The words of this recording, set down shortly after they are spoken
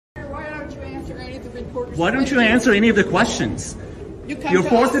answer any of the reporters' Why don't you answer any of the questions? Your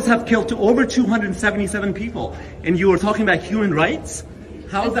forces have killed over 277 people, and you are talking about human rights?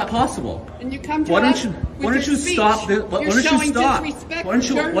 How is that possible? And you come to why us don't you stop?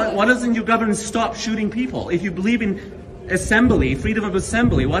 Why doesn't your government stop shooting people? If you believe in assembly, freedom of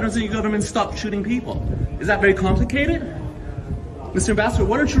assembly, why doesn't your government stop shooting people? Is that very complicated? Mr. Ambassador,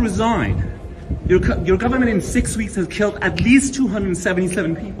 why don't you resign? Your government in 6 weeks has killed at least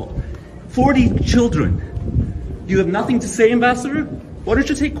 277 people, 40 children. You have nothing to say, Ambassador? Why don't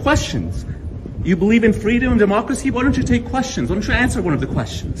you take questions? You believe in freedom and democracy? Why don't you take questions? Why don't you answer one of the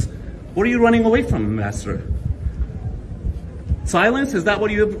questions? What are you running away from, Ambassador? Silence? Is that what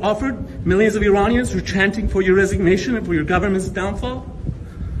you have offered? Millions of Iranians who are chanting for your resignation and for your government's downfall?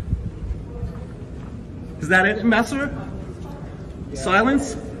 Is that it, Ambassador?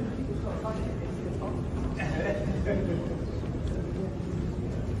 Silence?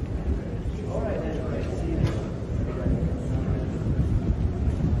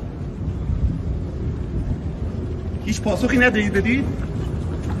 هیچ پاسخی ندارید بدید؟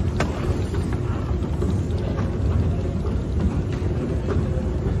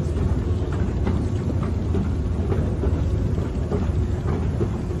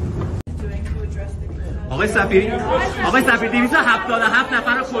 آقای سفیر 277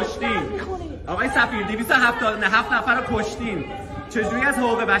 نفر رو کشتین. آقای سفیر 277 نفر رو کشتین. چجوری از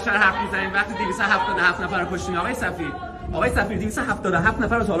حقوق بشر حرف میزنید وقتی 277 نفر رو کشتین؟ آقای سفیر 277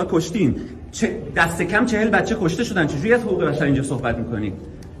 نفر رو تا حالا کشتین. دست کم 40 بچه کشته شدن. چجوری از حقوق بشر اینجا صحبت میکنید؟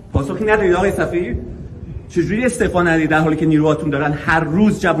 پاسخی ندارید آقای سفیر؟ چجوری استعفا ندارید در حالی که نیروهاتون دارن هر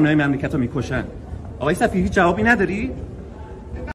روز جوانای مملکت رو میکشن؟ آقای سفیر هیچ جوابی نداری؟